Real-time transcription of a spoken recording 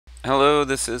Hello,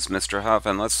 this is Mr. Huff,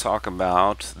 and let's talk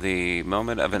about the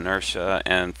moment of inertia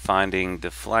and finding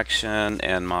deflection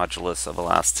and modulus of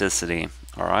elasticity.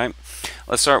 All right,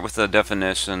 let's start with the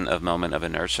definition of moment of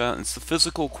inertia. It's the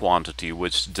physical quantity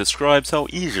which describes how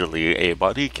easily a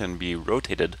body can be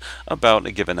rotated about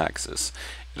a given axis.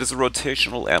 It is a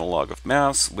rotational analog of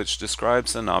mass, which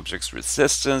describes an object's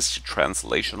resistance to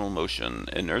translational motion.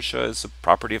 Inertia is a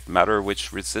property of matter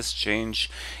which resists change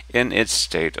in its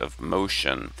state of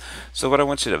motion. So what I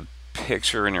want you to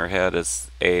picture in your head is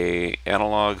a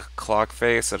analog clock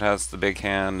face that has the big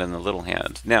hand and the little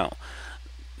hand. Now,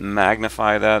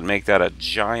 magnify that, make that a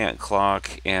giant clock,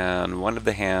 and one of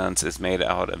the hands is made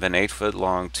out of an 8-foot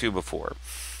long 2x4.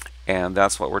 And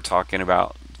that's what we're talking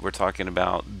about. We're talking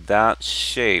about that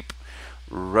shape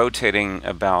rotating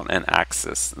about an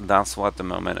axis. That's what the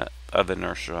moment of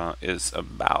inertia is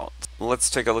about.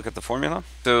 Let's take a look at the formula.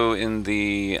 So in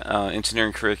the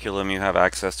engineering curriculum, you have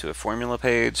access to a formula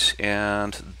page,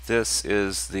 and this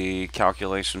is the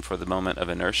calculation for the moment of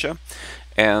inertia.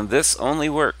 And this only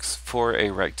works for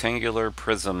a rectangular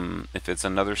prism. If it's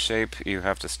another shape, you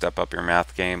have to step up your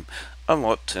math game a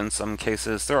lot in some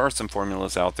cases. There are some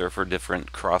formulas out there for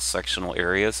different cross-sectional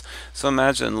areas. So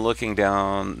imagine looking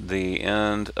down the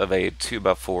end of a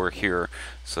 2x4 here.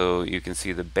 So you can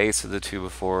see the base of the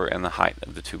 2x4 and the height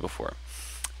of the 2x4.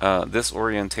 This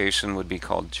orientation would be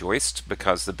called joist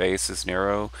because the base is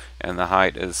narrow and the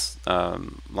height is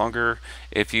longer.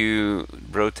 If you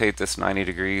rotate this 90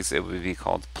 degrees, it would be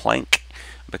called plank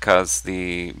because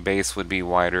the base would be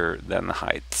wider than the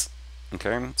height.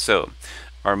 Okay, so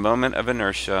our moment of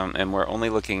inertia, and we're only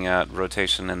looking at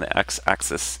rotation in the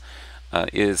x-axis,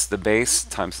 is the base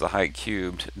times the height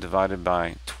cubed divided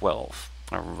by 12.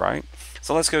 All right,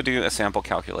 so let's go do a sample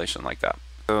calculation like that.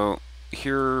 So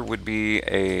here would be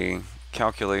a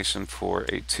calculation for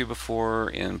a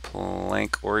 2x4 in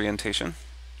Planck orientation.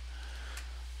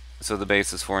 So the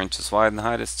base is 4 inches wide and the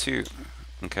height is 2.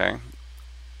 Okay,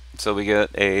 so we get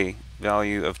a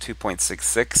value of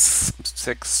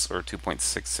 2.666 or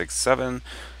 2.667.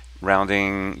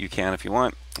 Rounding, you can if you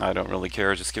want. I don't really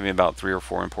care. Just give me about 3 or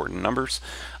 4 important numbers.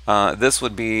 This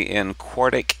would be in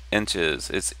quartic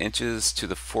inches. It's inches to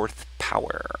the 4th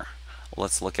power.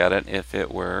 Let's look at it if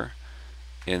it were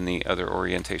in the other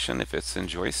orientation, if it's in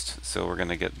joist. So we're going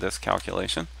to get this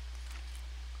calculation.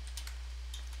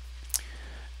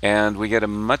 And we get a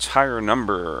much higher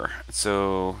number.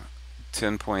 So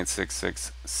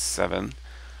 10.667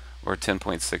 or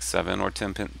 10.67 or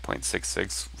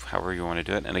 10.66, however you want to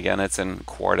do it. And again, it's in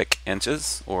quartic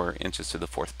inches or inches to the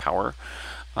 4th power.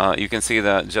 You can see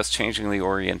that just changing the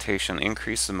orientation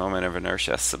increased the moment of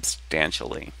inertia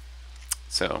substantially.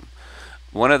 So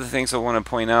one of the things I want to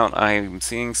point out, I'm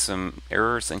seeing some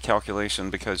errors in calculation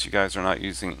because you guys are not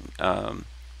using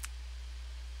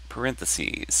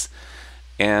parentheses.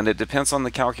 And it depends on the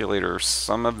calculator.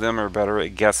 Some of them are better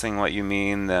at guessing what you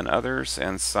mean than others,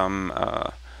 and some,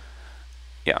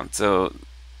 yeah, so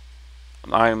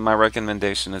my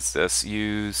recommendation is this.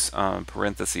 Use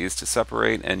parentheses to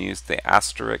separate and use the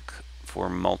asterisk for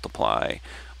multiply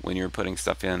when you're putting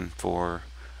stuff in for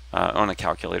on a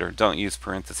calculator. Don't use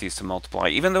parentheses to multiply.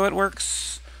 Even though it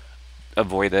works,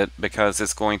 avoid it because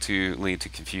it's going to lead to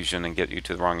confusion and get you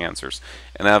to the wrong answers.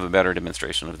 And I have a better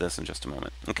demonstration of this in just a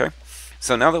moment. Okay?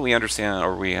 So now that we understand,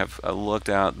 or we have looked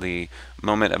at the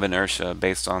moment of inertia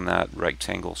based on that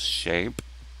rectangle shape,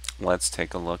 let's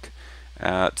take a look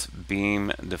at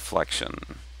beam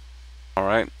deflection.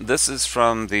 Alright, this is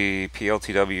from the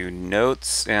PLTW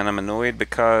notes, and I'm annoyed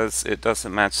because it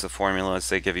doesn't match the formulas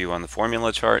they give you on the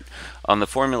formula chart. On the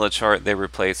formula chart, they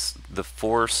replace the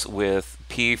force with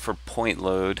P for point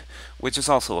load, which is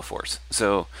also a force.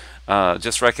 So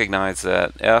just recognize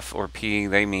that F or P,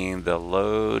 they mean the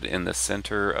load in the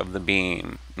center of the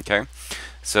beam. Okay,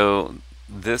 so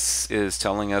this is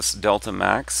telling us delta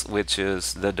max, which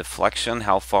is the deflection,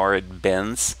 how far it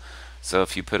bends. So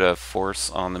if you put a force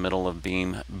on the middle of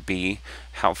beam B,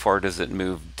 how far does it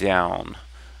move down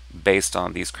based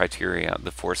on these criteria?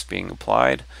 The force being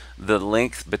applied, the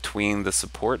length between the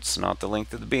supports, not the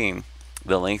length of the beam,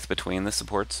 the length between the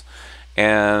supports,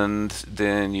 and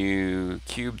then you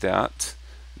cube that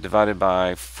divided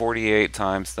by 48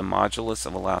 times the modulus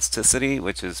of elasticity,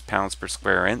 which is pounds per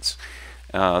square inch.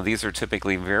 These are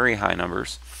typically very high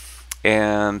numbers.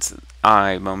 And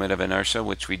I, moment of inertia,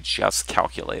 which we just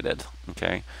calculated,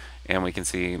 okay? And we can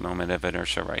see moment of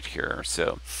inertia right here.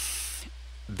 So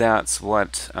that's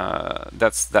what,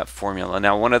 that's that formula.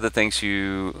 Now, one of the things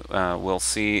you will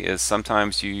see is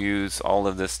sometimes you use all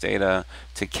of this data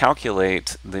to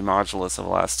calculate the modulus of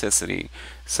elasticity.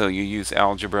 So you use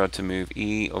algebra to move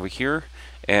E over here,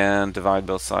 and divide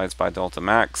both sides by delta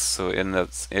max, so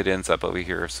it ends up over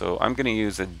here. So I'm going to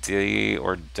use a d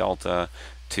or delta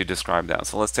to describe that.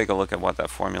 So let's take a look at what that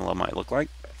formula might look like.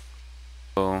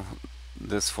 So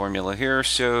this formula here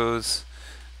shows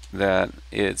that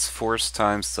it's force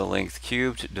times the length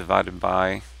cubed divided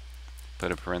by,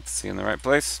 put a parenthesis in the right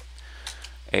place,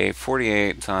 a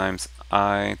 48 times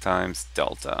I times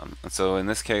delta. So in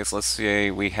this case, let's say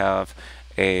we have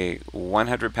a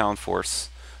 100-pound force.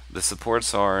 The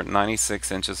supports are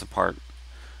 96 inches apart.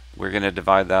 We're going to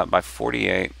divide that by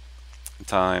 48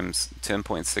 times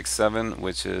 10.67,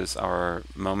 which is our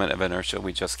moment of inertia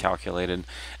we just calculated.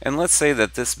 And let's say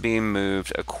that this beam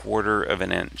moved a 1/4 of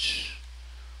an inch.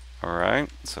 Alright,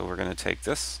 so we're going to take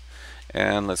this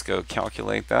and let's go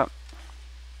calculate that.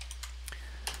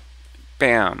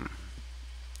 Bam!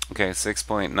 Okay,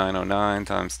 6.909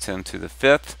 times 10 to the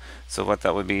 5th. So what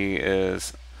that would be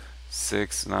is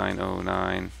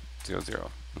 6,909.00.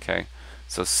 Okay,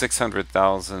 so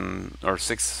 600,000 or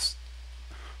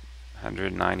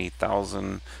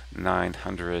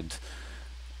 690,900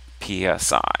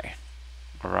 psi.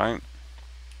 All right.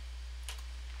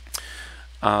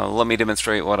 Let me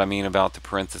demonstrate what I mean about the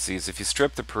parentheses. If you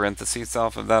strip the parentheses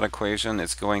off of that equation,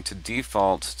 it's going to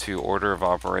default to order of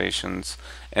operations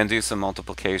and do some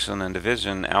multiplication and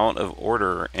division out of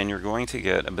order, and you're going to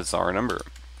get a bizarre number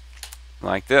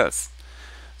like this.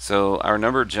 So our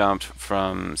number jumped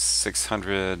from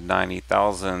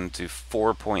 690,000 to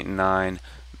 4.9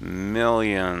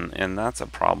 million, and that's a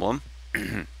problem.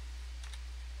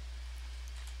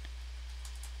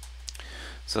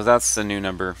 So that's the new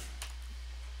number.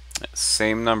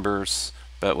 Same numbers,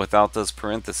 but without those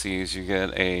parentheses, you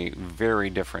get a very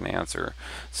different answer.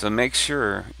 So make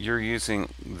sure you're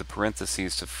using the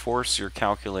parentheses to force your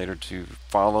calculator to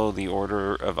follow the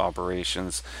order of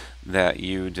operations that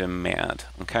you demand.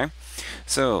 Okay,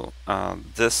 so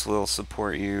this will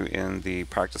support you in the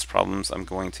practice problems I'm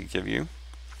going to give you.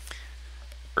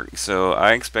 So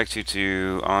I expect you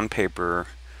to, on paper,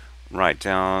 write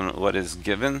down what is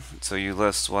given. So you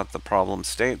list what the problem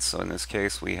states. So in this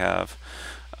case, we have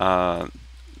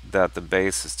that the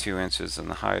base is 2 inches and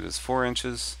the height is 4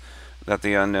 inches, that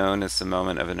the unknown is the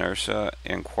moment of inertia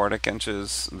in quartic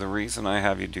inches. The reason I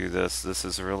have you do this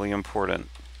is really important,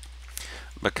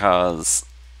 because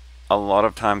a lot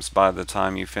of times by the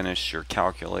time you finish your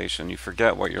calculation, you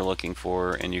forget what you're looking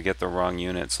for and you get the wrong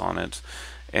units on it.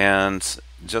 And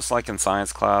just like in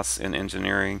science class, in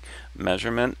engineering,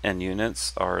 measurement and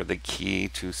units are the key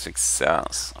to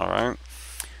success. All right.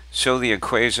 Show the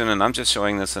equation, and I'm just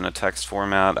showing this in a text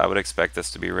format. I would expect this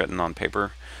to be written on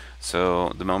paper. So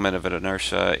the moment of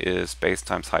inertia is base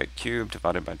times height cubed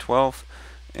divided by 12.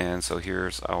 And so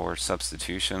here's our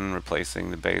substitution,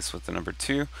 replacing the base with the number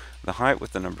 2, the height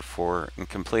with the number 4, and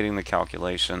completing the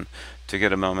calculation to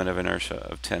get a moment of inertia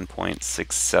of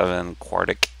 10.67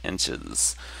 quartic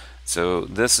inches. So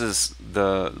this is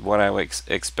what I would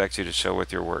expect you to show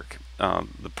with your work.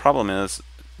 The problem is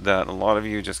that a lot of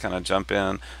you just kind of jump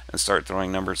in and start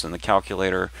throwing numbers in the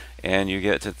calculator, and you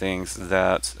get to things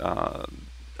that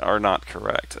are not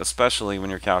correct, especially when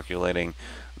you're calculating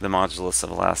the modulus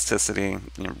of elasticity.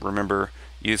 Remember,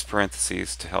 use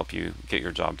parentheses to help you get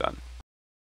your job done.